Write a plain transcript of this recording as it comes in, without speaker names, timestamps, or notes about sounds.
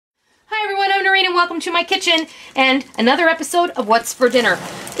welcome to my kitchen and another episode of What's for Dinner.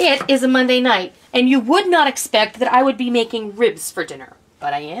 It is a Monday night, and you would not expect that I would be making ribs for dinner,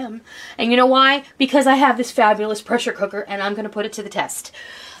 but I am. And you know why? Because I have this fabulous pressure cooker, and I'm going to put it to the test.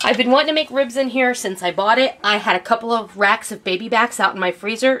 I've been wanting to make ribs in here since I bought it. I had a couple of racks of baby backs out in my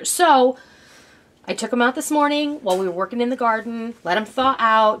freezer, so I took them out this morning while we were working in the garden, let them thaw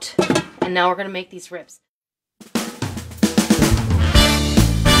out, and now we're going to make these ribs.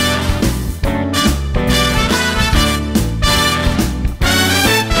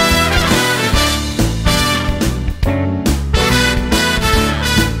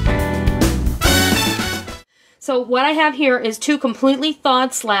 So what I have here is two completely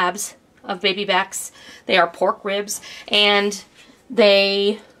thawed slabs of baby backs. They are pork ribs, and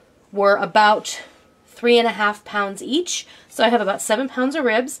they were about 3.5 pounds each. So I have about 7 pounds of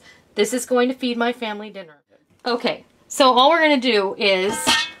ribs. This is going to feed my family dinner. Okay, so all we're going to do is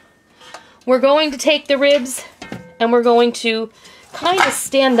we're going to take the ribs and we're going to kind of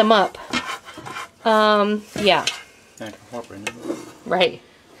stand them up. Yeah. Right.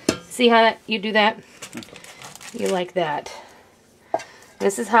 See how you do that? You like that.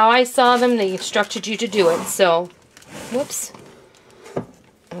 This is how I saw them. They instructed you to do it. So, whoops.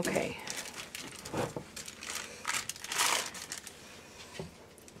 Okay.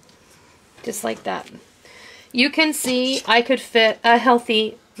 Just like that. You can see I could fit a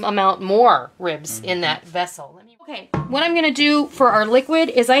healthy amount more ribs in that vessel. Okay, what I'm going to do for our liquid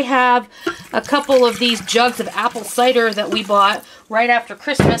is I have a couple of these jugs of apple cider that we bought right after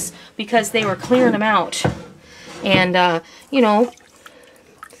Christmas because they were clearing them out. And, you know,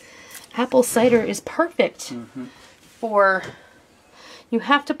 apple cider is perfect for, you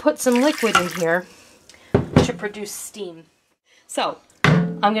have to put some liquid in here to produce steam. So,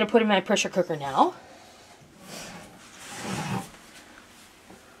 I'm going to put it in my pressure cooker now.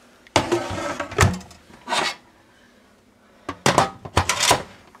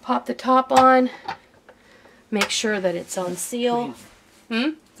 Pop the top on. Make sure that it's on seal.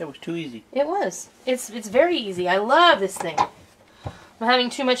 That was too easy. It was. It's very easy. I love this thing. I'm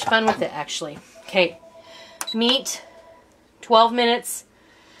having too much fun with it, actually. Okay. Meat, 12 minutes.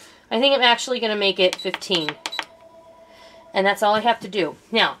 I think I'm actually going to make it 15. And that's all I have to do.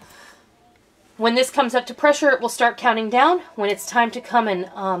 Now, when this comes up to pressure, it will start counting down. When it's time to come and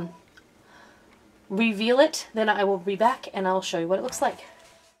reveal it, then I will be back and I'll show you what it looks like.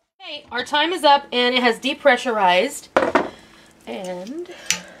 Okay, our time is up and it has depressurized. And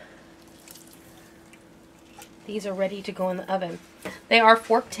these are ready to go in the oven. They are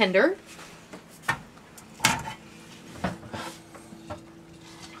fork tender.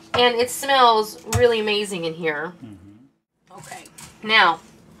 And it smells really amazing in here. Okay, now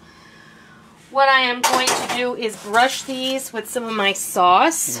what I am going to do is brush these with some of my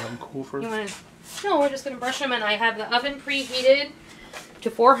sauce. You want them cool first? No, we're just going to brush them, and I have the oven preheated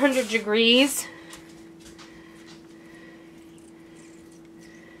to 400 degrees.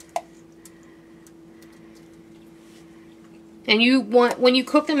 And you want, when you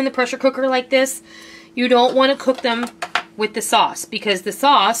cook them in the pressure cooker like this, you don't want to cook them with the sauce, because the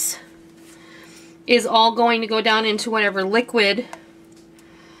sauce is all going to go down into whatever liquid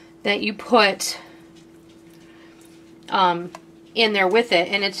that you put in there with it,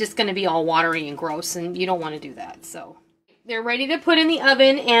 and it's just going to be all watery and gross, and you don't want to do that. So they're ready to put in the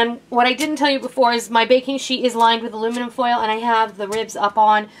oven, and what I didn't tell you before is my baking sheet is lined with aluminum foil, and I have the ribs up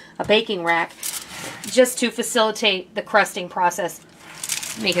on a baking rack just to facilitate the crusting process,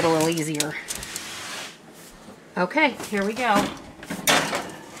 make it a little easier. Okay, here we go.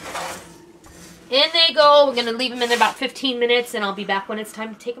 In they go. We're going to leave them in there about 15 minutes, and I'll be back when it's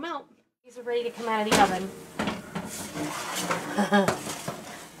time to take them out. These are ready to come out of the oven.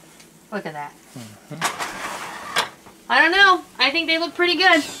 Look at that. I don't know. I think they look pretty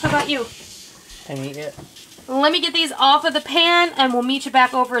good. How about you? I mean, yeah. Let me get these off of the pan, and we'll meet you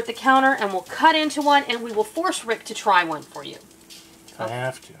back over at the counter, and we'll cut into one, and we will force Rick to try one for you. I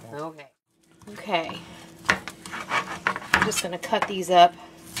have to. Okay. Okay. I'm just going to cut these up.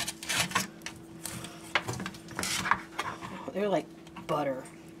 Oh, they're like butter.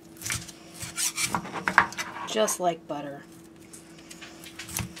 Just like butter.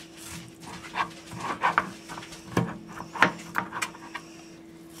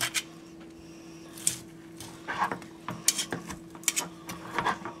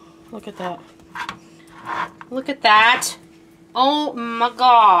 Look at that. Look at that. Oh my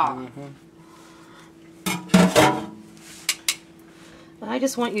God. I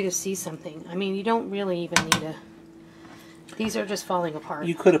just want you to see something. I mean, you don't really even need to. These are just falling apart.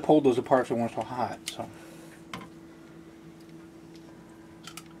 You could have pulled those apart if they weren't so hot. So.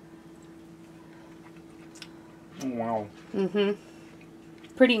 Wow. Mm-hmm.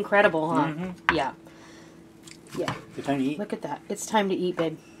 Pretty incredible, huh? Mm-hmm. Yeah. Yeah. It's time to eat. Look at that. It's time to eat,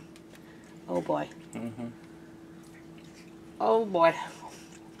 babe. Oh, boy. Mm-hmm. Oh, boy.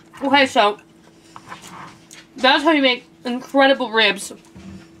 Okay, so that's how you make incredible ribs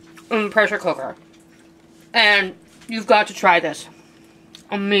in the pressure cooker. And you've got to try this.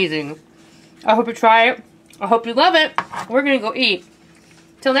 Amazing. I hope you try it. I hope you love it. We're going to go eat.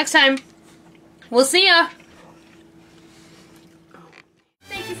 Till next time, we'll see ya.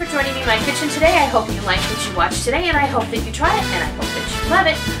 Thank you for joining me in my kitchen today. I hope you liked what you watched today, and I hope that you try it, and I hope that you love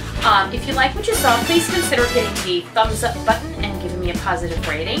it. If you like what you saw, please consider hitting the thumbs up button and giving me a positive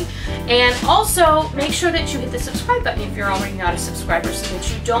rating. And also, make sure that you hit the subscribe button if you're already not a subscriber so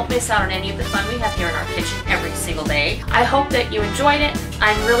that you don't miss out on any of the fun we have here in our kitchen every single day. I hope that you enjoyed it.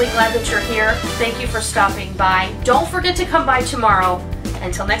 I'm really glad that you're here. Thank you for stopping by. Don't forget to come by tomorrow.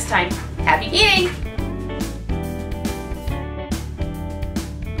 Until next time, happy eating!